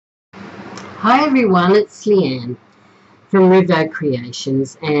Hi everyone, it's Leanne from Rivo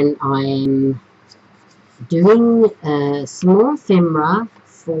Creations, and I am doing some more ephemera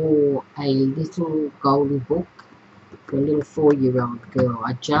for a little golden book for a little 4-year-old girl.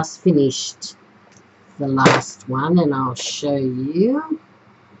 I just finished the last one and I'll show you.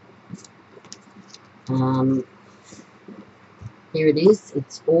 Here it is,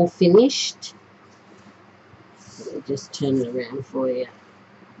 it's all finished. Let me just turn it around for you.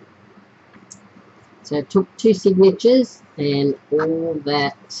 So I took 2 signatures and all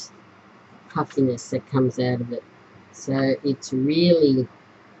that puffiness that comes out of it. So it's really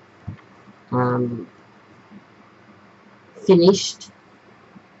finished.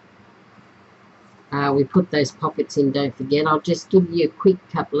 We put those pockets in, don't forget. I'll just give you a quick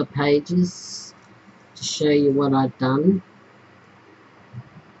couple of pages to show you what I've done.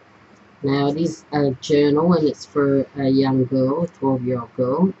 Now it is a journal and it's for a young girl, a 12-year-old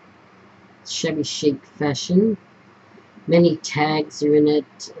girl. Shabby chic fashion. Many tags are in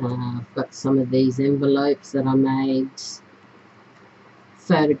it. I've got some of these envelopes that I made.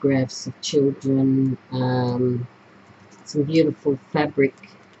 Photographs of children. Some beautiful fabric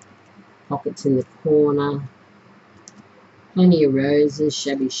pockets in the corner. Plenty of roses,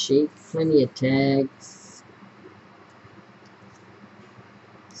 shabby chic. Plenty of tags.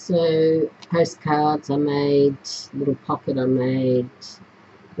 So postcards I made. Little pocket I made.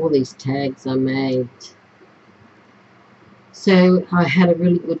 All these tags I made. So I had a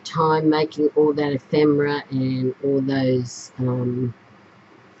really good time making all that ephemera and all those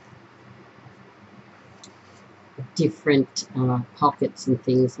different pockets and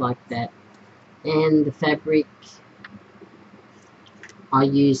things like that. And the fabric I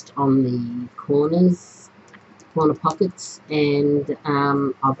used on the corner pockets, and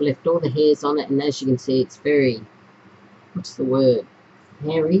I've left all the hairs on it, and as you can see it's very, what's the word,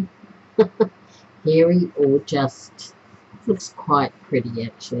 hairy? Hairy, or just looks quite pretty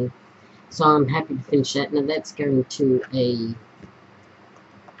actually. So I'm happy to finish that. Now that's going to a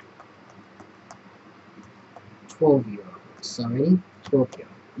 12-year-old, sorry,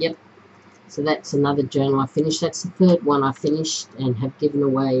 12-year-old, yep. So that's another journal I finished. That's the 3rd one I finished and have given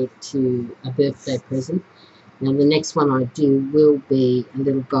away to a birthday present. Now the next one I do will be a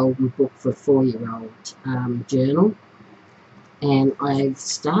little golden book for a 4-year-old journal. And I've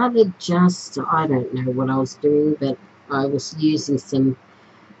started just, I don't know what I was doing, but I was using some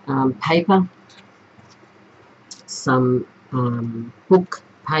paper, some book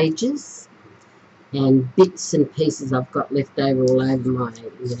pages, and bits and pieces I've got left over all over my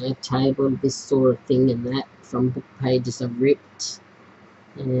table, this sort of thing and that, from book pages I've ripped.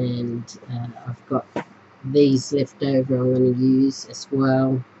 And I've got these left over I'm going to use as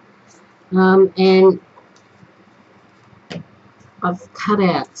well. And I've cut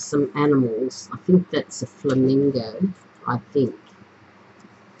out some animals. I think that's a flamingo, I think.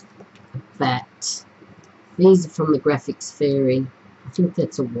 A bat. These are from the Graphics Fairy. I think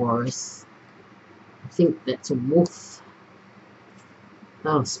that's a walrus. I think that's a wolf.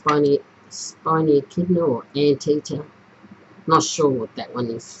 Oh, spiny echidna or anteater. Not sure what that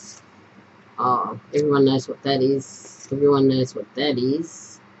one is. Oh, everyone knows what that is. Everyone knows what that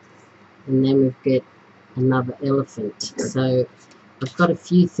is. And then we've got another elephant. So I've got a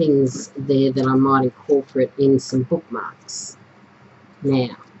few things there that I might incorporate in some bookmarks.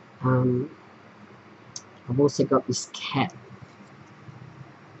 Now, I've also got this cat.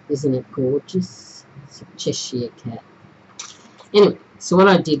 Isn't it gorgeous? It's a Cheshire cat. Anyway, so what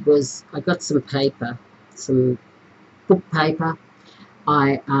I did was I got some paper, some book paper.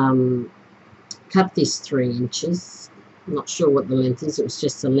 I cut this 3 inches. I'm not sure what the length is. It was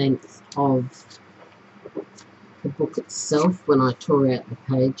just the length of the book itself when I tore out the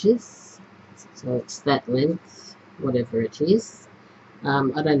pages. So it's that length, whatever it is.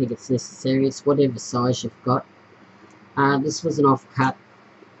 I don't think it's necessary. It's whatever size you've got. This was an offcut.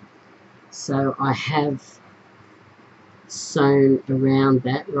 So I have sewn around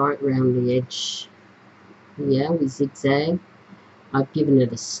that, right around the edge here with zigzag. I've given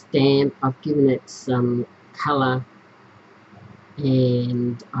it a stamp. I've given it some colour.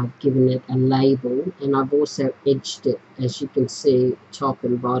 And I've given it a label, and I've also edged it, as you can see, top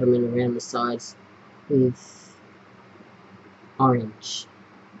and bottom and around the sides, with orange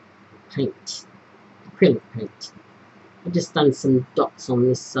paint, acrylic paint. I've just done some dots on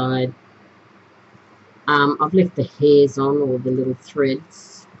this side. I've left the hairs on, or the little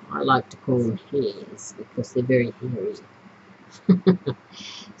threads. I like to call them hairs because they're very hairy.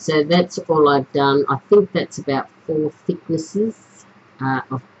 So that's all I've done. I think that's about 4 thicknesses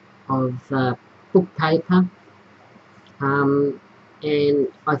of book paper. and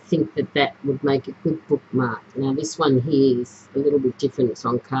I think that that would make a good bookmark. Now this one here is a little bit different. It's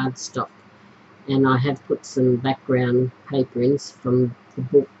on cardstock, and I have put some background paper in from the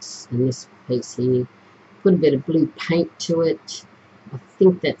books, and this piece here, put a bit of blue paint to it. I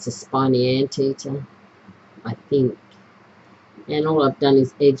think that's a spiny anteater, I think. And all I've done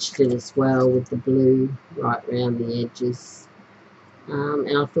is edged it as well with the blue right around the edges.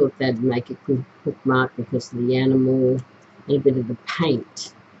 And I thought that'd make a good bookmark because of the animal and a bit of the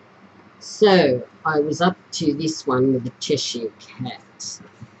paint. So I was up to this one with the Cheshire Cat,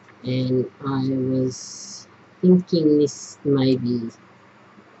 and I was thinking this may be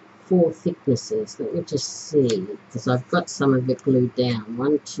 4 thicknesses. Let me just see, because I've got some of it glued down.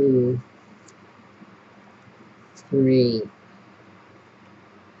 1, 2, 3,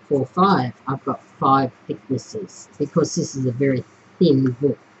 4, 5. I've got 5 thicknesses because this is a very thin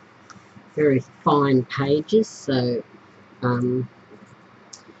book, very fine pages. So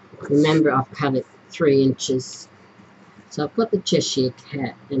remember, I've cut it 3 inches. So I've got the Cheshire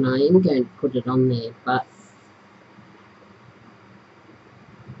Cat, and I am going to put it on there, but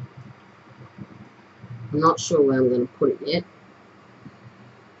I'm not sure where I'm going to put it yet.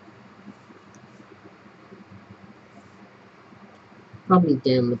 Probably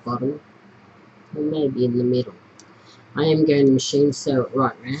down the bottom, or maybe in the middle. I am going to machine sew it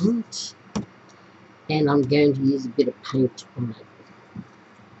right round, and I'm going to use a bit of paint on it.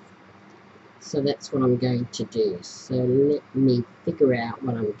 So that's what I'm going to do. So let me figure out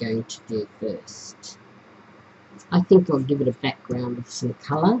what I'm going to do first. I think I'll give it a background of some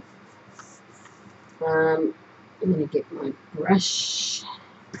colour. I'm going to get my brush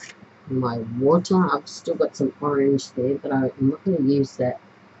and my water. I've still got some orange there, but I'm not going to use that.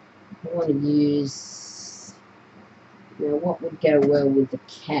 I want to use, now what would go well with the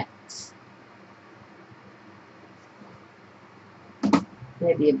cat?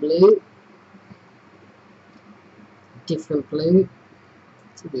 Maybe a blue. Different blue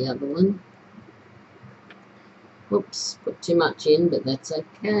to the other one. Oops, put too much in, but that's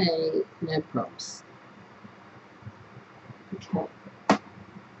okay. No props. Okay.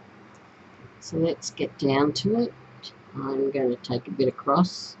 So let's get down to it. I'm going to take a bit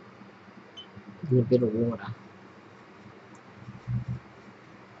across and a bit of water,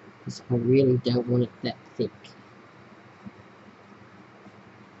 because I really don't want it that thick.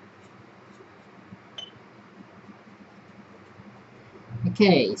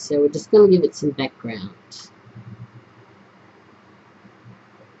 Okay, so we're just going to give it some background.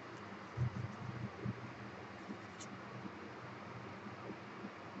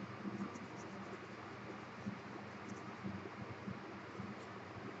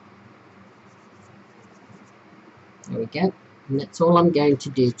 There we go. And that's all I'm going to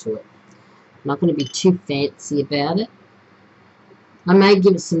do to it. I'm not going to be too fancy about it. I may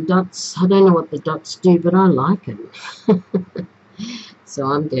give it some dots. I don't know what the dots do, but I like them. So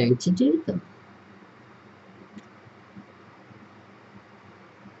I'm going to do them.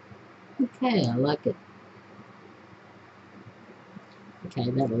 Okay, I like it. Okay,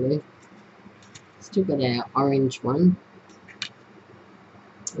 that'll do. Still got our orange one.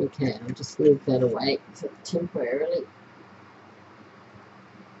 Okay, I'll just move that away temporarily.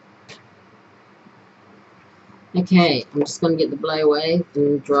 Okay, I'm just going to get the blow away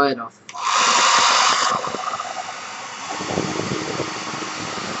and dry it off.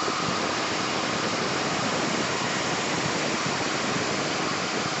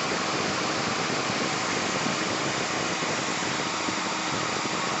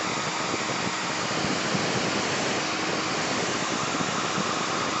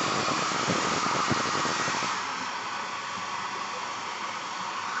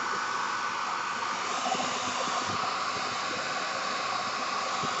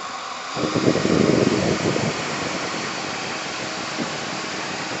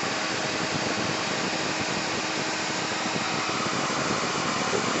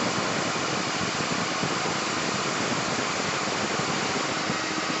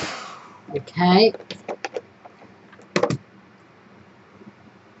 Okay.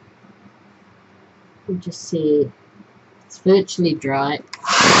 You just see it's virtually dry.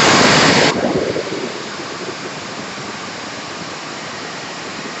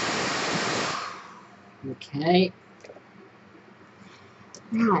 Okay.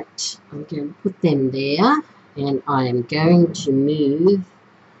 Right, I'm going to put them there, and I am going to move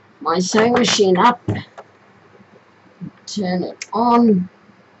my sewing machine up, turn it on.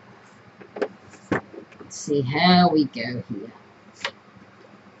 Let's see how we go here.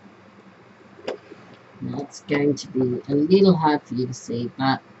 Now it's going to be a little hard for you to see,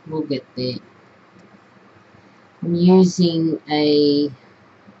 but we'll get there. I'm using a,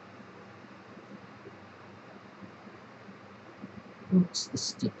 what's the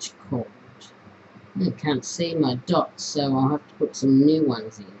stitch called? I can't see my dots, so I'll have to put some new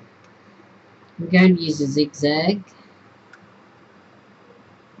ones in. I'm going to use a zigzag,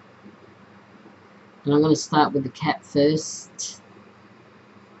 and I'm going to start with the cap first,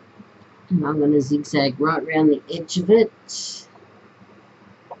 and I'm going to zigzag right around the edge of it.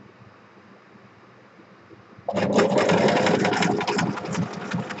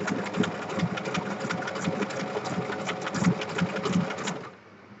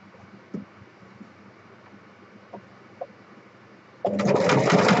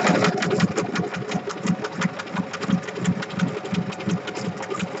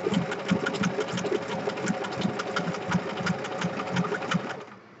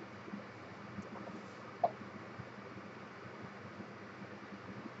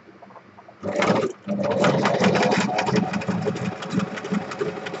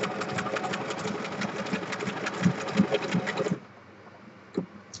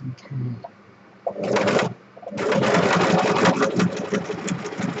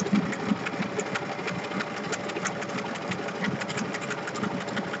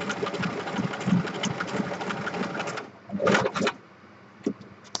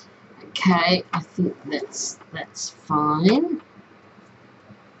 Okay, I think that's fine.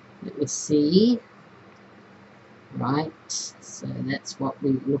 Let me see. Right, so that's what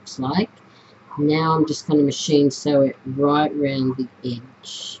it looks like. Now I'm just going to machine sew it right around the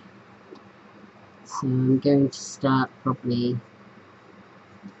edge. So I'm going to start probably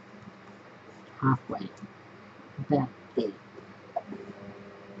halfway, about there.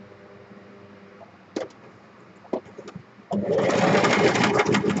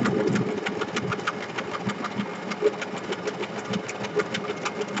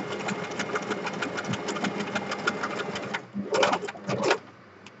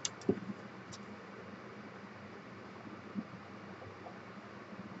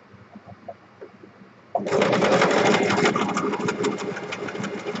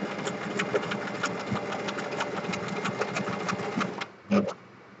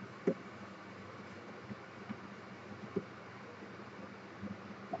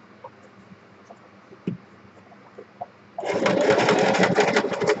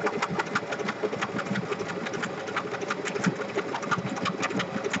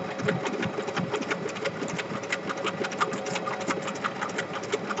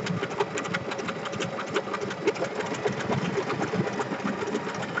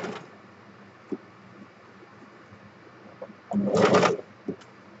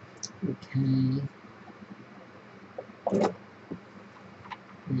 Okay.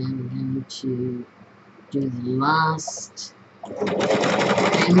 Now I'm going to do the last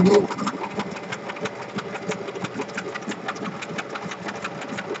angle.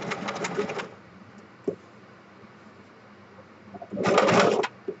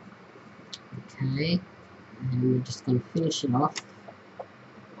 Okay, and we're just going to finish it off.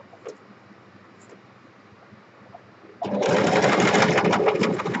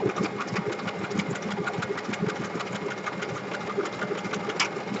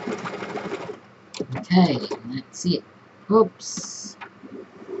 Okay, that's it. Oops,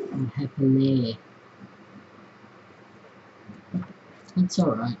 what happened there? That's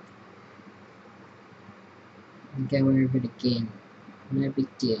alright. I'll go over it again. No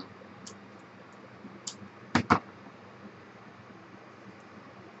big deal.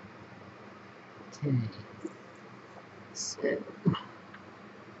 Okay, so what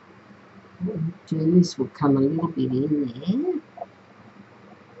we'll do is we'll come a little bit in there.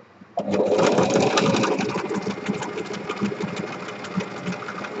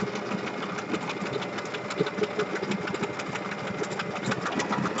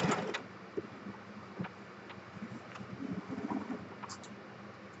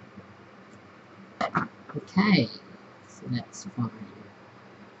 Okay, so that's fine.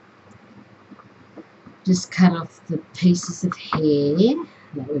 Just cut off the pieces of hair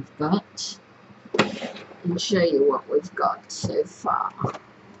that we've got and show you what we've got so far.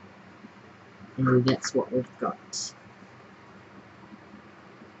 And that's what we've got.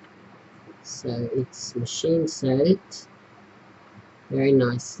 So it's machine sewed very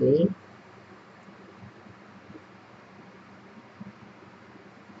nicely.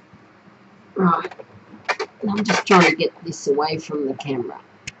 Right, I'm just trying to get this away from the camera.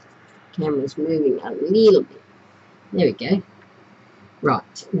 Camera's moving a little bit. There we go.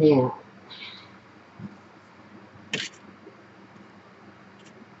 Right, now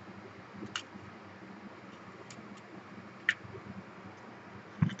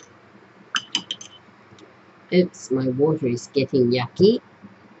Oops, my water is getting yucky.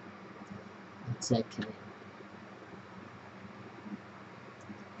 That's okay.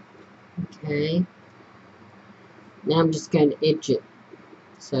 Okay. Now I'm just going to edge it.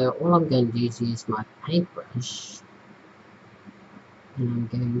 So all I'm going to do is use my paintbrush, and I'm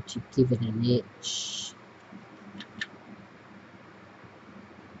going to give it an edge.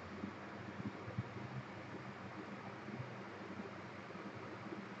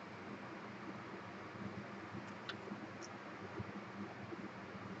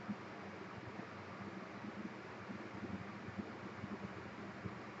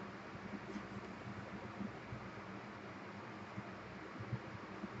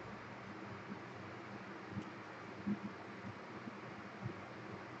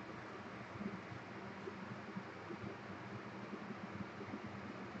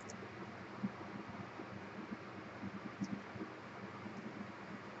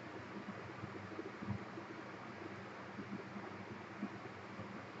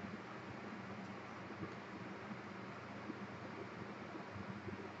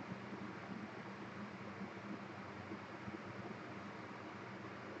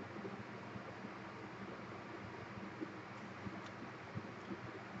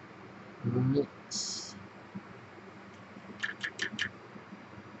 Right.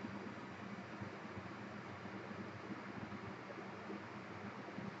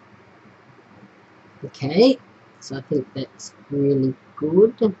 Okay, so I think that's really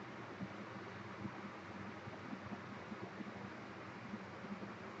good.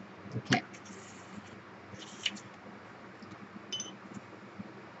 Okay.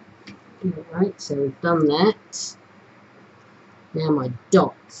 Alright, so we've done that. Now my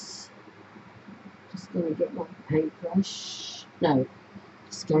dots. Just going to get my paintbrush. No,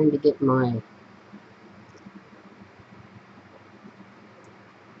 just going to get my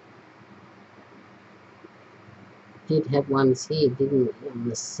did have ones here, didn't we, on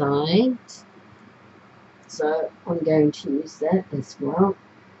the side? So I'm going to use that as well.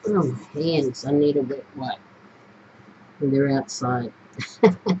 Oh, my hands, I need a wet wipe. And they're outside.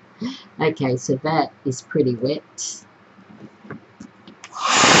 Okay, so that is pretty wet.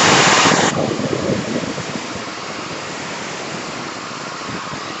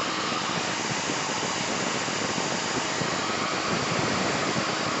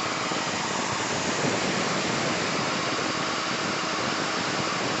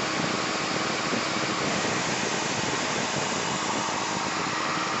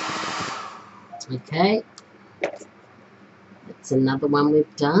 Okay, that's another one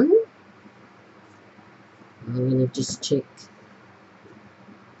we've done. I'm going to just check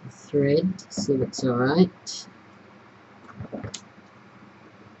the thread, see if it's alright.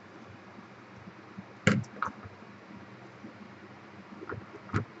 And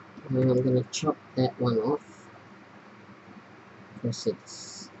I'm going to chop that one off because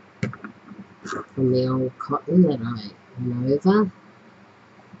it's from the old cotton that I went over.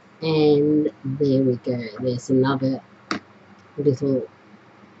 And there we go, there's another little,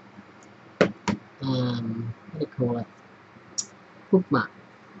 what do you call it, bookmark.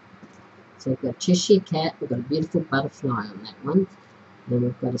 So we've got Cheshire Cat, we've got a beautiful butterfly on that one, and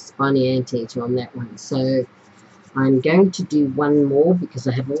we've got a spiny anteater on that one. So I'm going to do one more because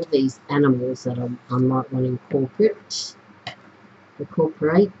I have all these animals that I might want to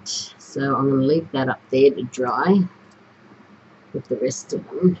incorporate. So I'm going to leave that up there to dry with the rest of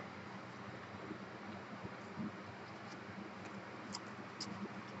them.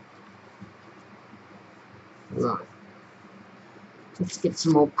 Right, let's get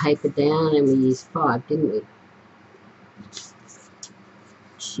some more paper down, and we used 5, didn't we?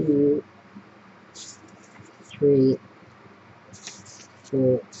 2, 3,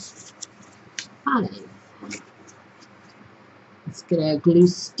 4, 5. Let's get our glue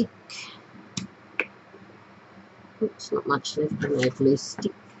stick. Oops, not much left on our glue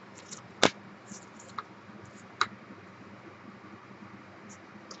stick.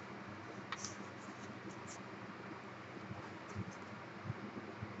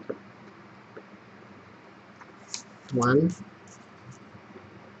 One,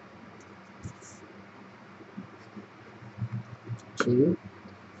 2,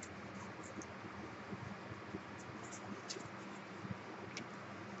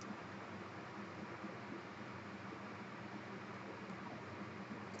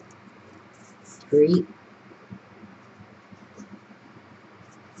 3,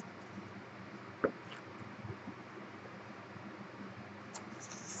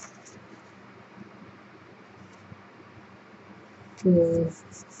 4,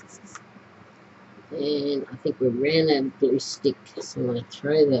 and I think we ran out of glue stick, so I'm going to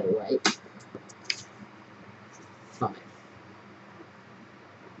throw that away.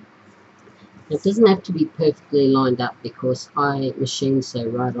 It doesn't have to be perfectly lined up because I machine sew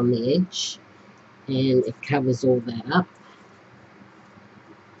right on the edge and it covers all that up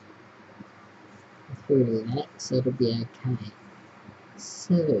through that, so it'll be okay.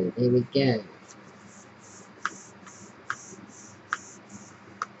 So there we go.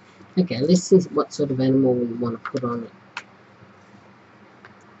 Okay, let's see what sort of animal we want to put on it.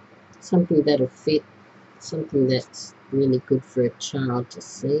 Something that'll fit, something that's really good for a child to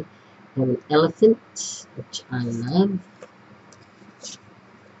see. We have an elephant, which I love.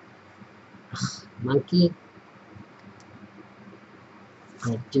 Ugh, monkey.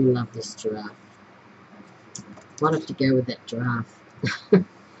 I do love this giraffe. Might have to go with that giraffe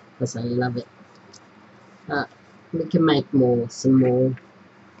because I love it. We can make more, some more.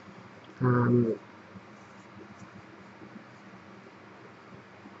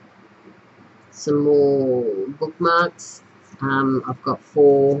 Some more bookmarks. I've got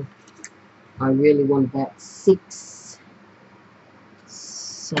 4. I really want about 6.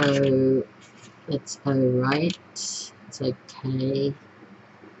 So that's alright. It's okay.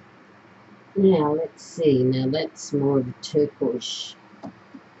 Now let's see. Now that's more of a turquoise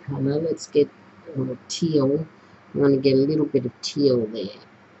colour. Let's get a teal. I want to get a little bit of teal there.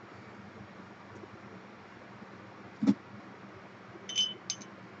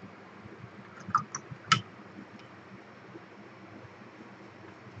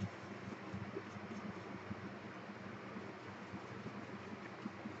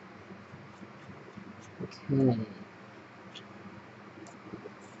 Okay.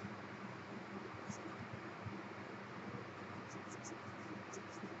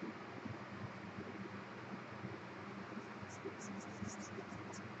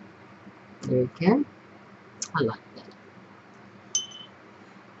 There we go. I like that.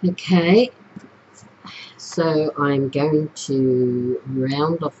 Okay. So I'm going to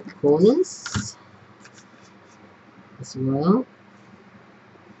round off the corners as well.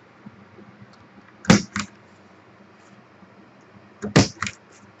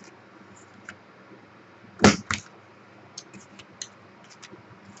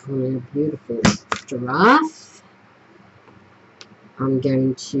 On a beautiful giraffe. I'm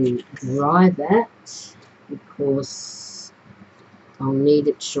going to dry that because I'll need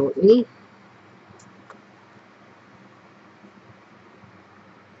it shortly.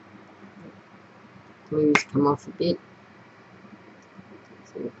 Glue's come off a bit,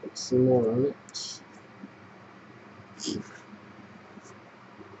 so we'll put some more on it.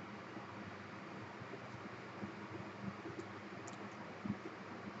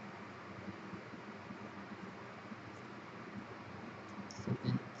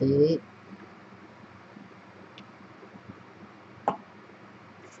 About there.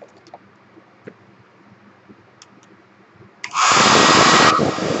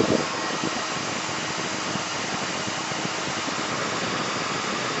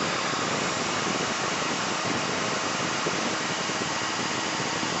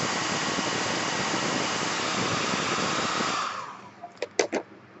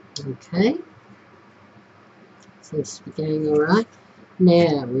 Okay, seems to be going alright.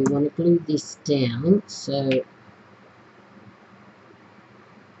 Now we want to glue this down, so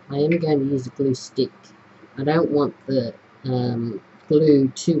I am going to use a glue stick. I don't want the glue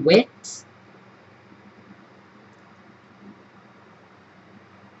too wet.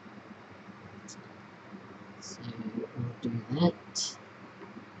 So I'll do that.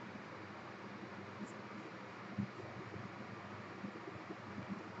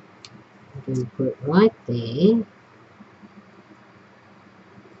 I'm going to put it right there.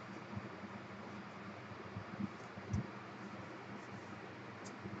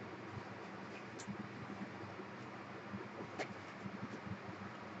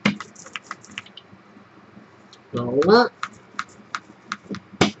 Roll up.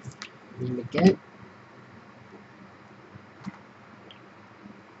 There we go.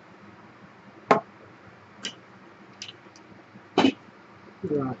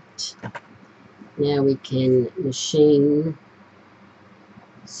 Right. Now we can machine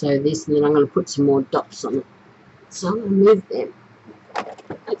sew this, and then I'm going to put some more dots on it. So I'm going to move them.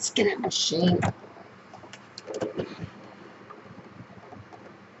 Let's get a machine.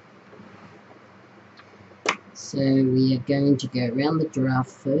 So we are going to go around the giraffe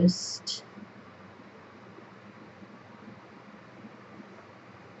first.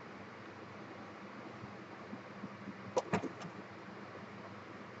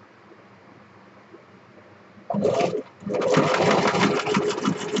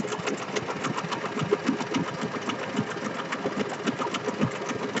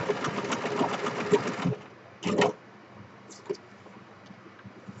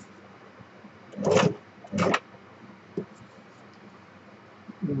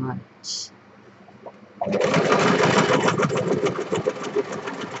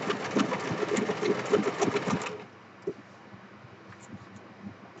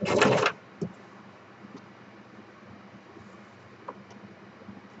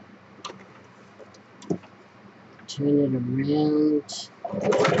 turn it around.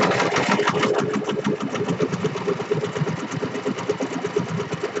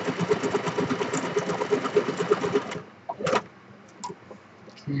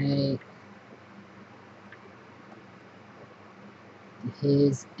 Okay. The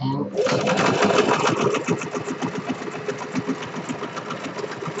hair's out.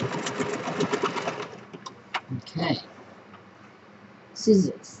 Okay.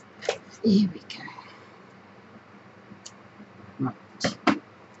 Scissors. Here we go.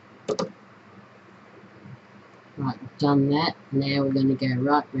 Right, we've done that. Now we're going to go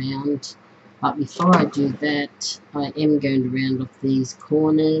right round. But before I do that, I am going to round off these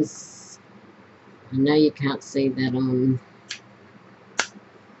corners. I know you can't see that on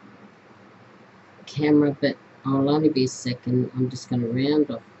camera, but I'll only be a second. I'm just going to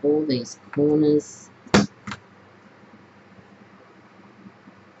round off all these corners.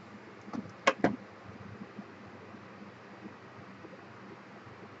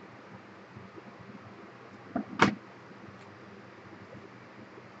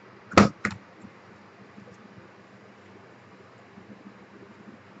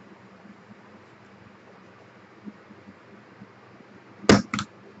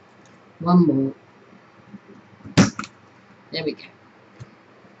 One more. There we go.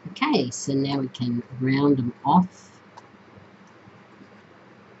 Okay, so now we can round them off.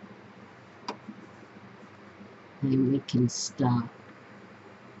 And we can start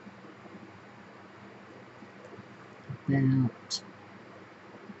about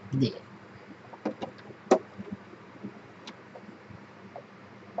there.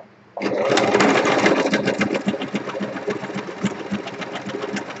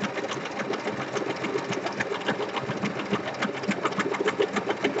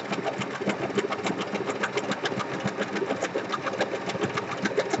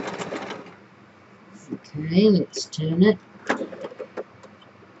 Okay, let's turn it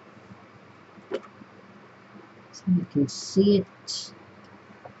so you can see it.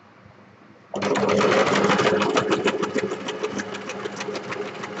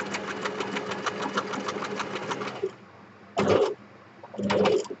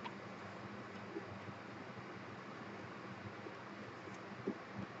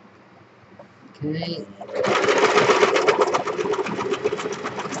 Okay.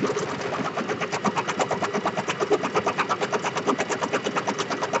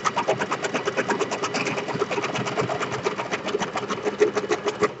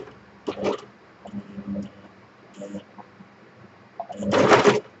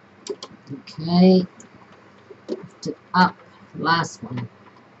 Okay, lift it up, last one.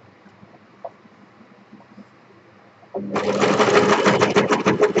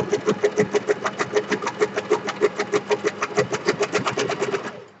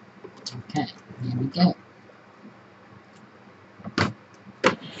 Okay, there we go.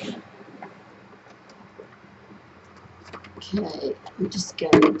 Okay, I'm just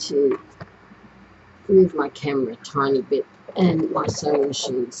going to move my camera a tiny bit, and my sewing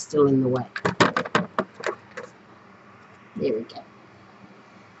machine is still in the way. There we go.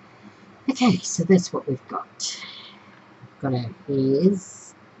 Okay, so that's what we've got. We've got our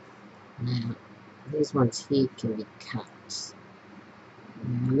hairs. Now, these ones here can be cut.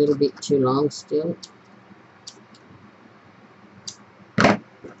 A little bit too long still. There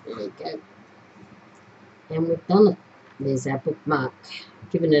we go. And we've done it. There's our bookmark.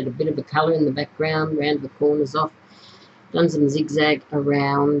 Given it a bit of a colour in the background, round the corners off. Done some zigzag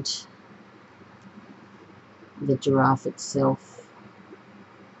around the giraffe itself.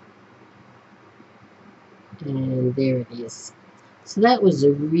 And there it is. So that was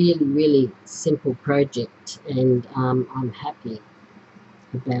a really, really simple project, and I'm happy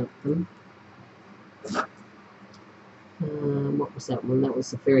about them. What was that one? That was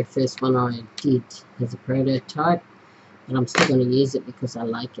the very first one I did as a prototype, and I'm still going to use it because I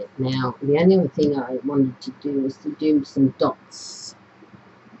like it. Now, the only other thing I wanted to do was to do some dots.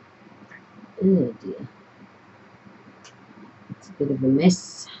 Oh dear. It's a bit of a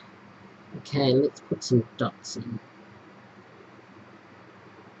mess. Okay, let's put some dots in.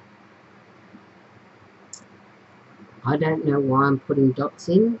 I don't know why I'm putting dots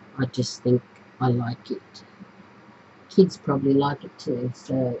in. I just think I like it. Kids probably like it too,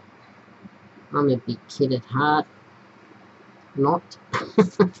 so I'm a big kid at heart. Not.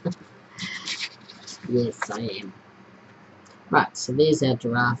 Yes, I am. Right, so there's our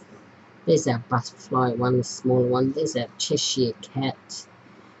giraffe. There's our butterfly one, the smaller one. There's our Cheshire cat.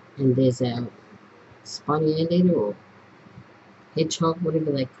 And there's our spiny anteater or hedgehog,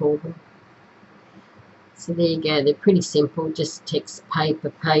 whatever they call them. So there you go. They're pretty simple. Just text paper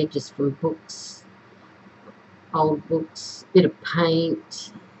pages from books. old books, bit of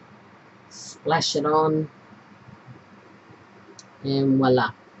paint, splash it on, and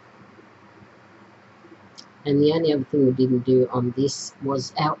voila. And the only other thing we didn't do on this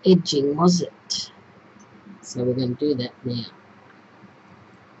was our edging, was it? So we're going to do that now.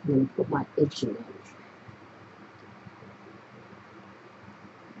 I'm going to put my edging on.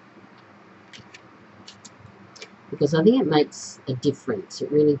 Because I think it makes a difference.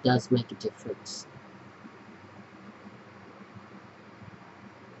 It really does make a difference.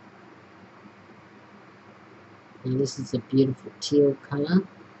 And this is a beautiful teal colour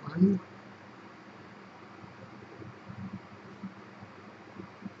one.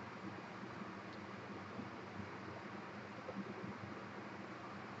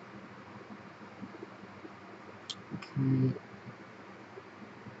 Okay.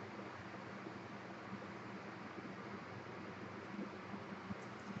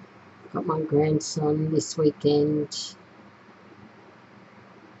 Got my grandson this weekend.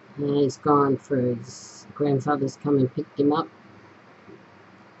 He's gone for his grandfather's come and picked him up.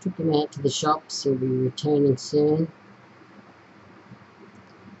 Took him out to the shops. He'll be returning soon.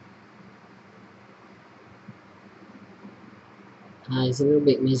 He's a little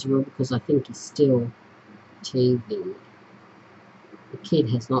bit miserable because I think he's still teething. The kid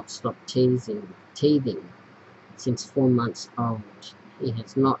has not stopped teething since 4 months old. He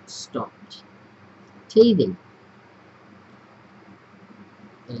has not stopped teething.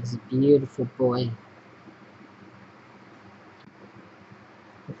 He's a beautiful boy.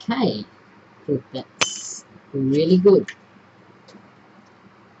 Okay, I think that's really good.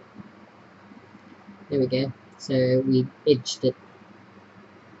 There we go. So we edged it.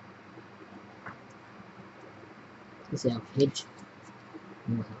 This is our edge.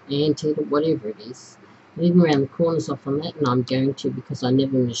 Anted or whatever it is. I didn't round the corners off on that, and I'm going to because I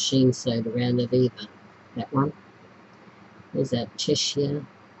never machine sewed around it either. That one. There's our Cheshire.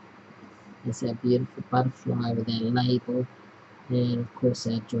 There's our beautiful butterfly with our label, and of course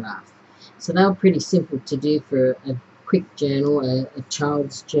our giraffe. So they were pretty simple to do for a quick journal, a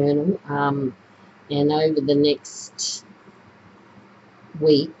child's journal. And over the next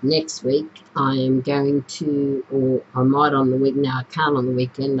week, I am going to, or I might on the week, now I can't on the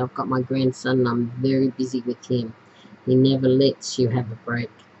weekend, I've got my grandson and I'm very busy with him. He never lets you have a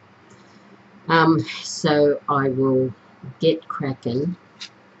break. So I will get cracking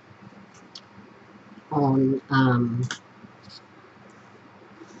on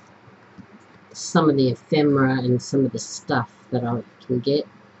some of the ephemera and some of the stuff that I can get.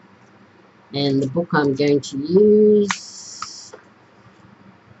 And the book I'm going to use,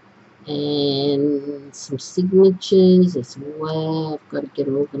 and some signatures as well. I've got to get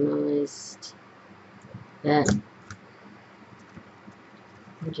organised. That. Let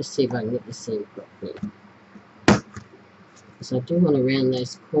me just see if I can get this in properly. Because I do want to round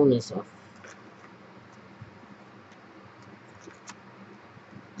those corners off.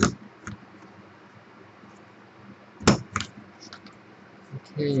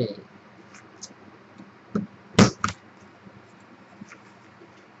 Okay.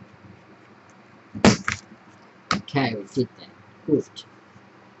 Okay, we did that. Good.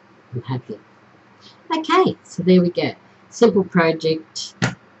 I'm happy. Okay, so there we go. Simple project.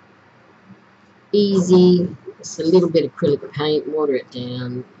 Easy. Just a little bit of acrylic paint, water it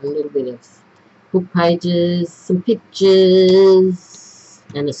down, a little bit of book pages, some pictures,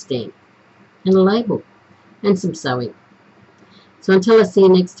 and a stamp, and a label, and some sewing. So until I see you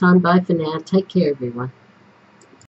next time, bye for now. Take care, everyone.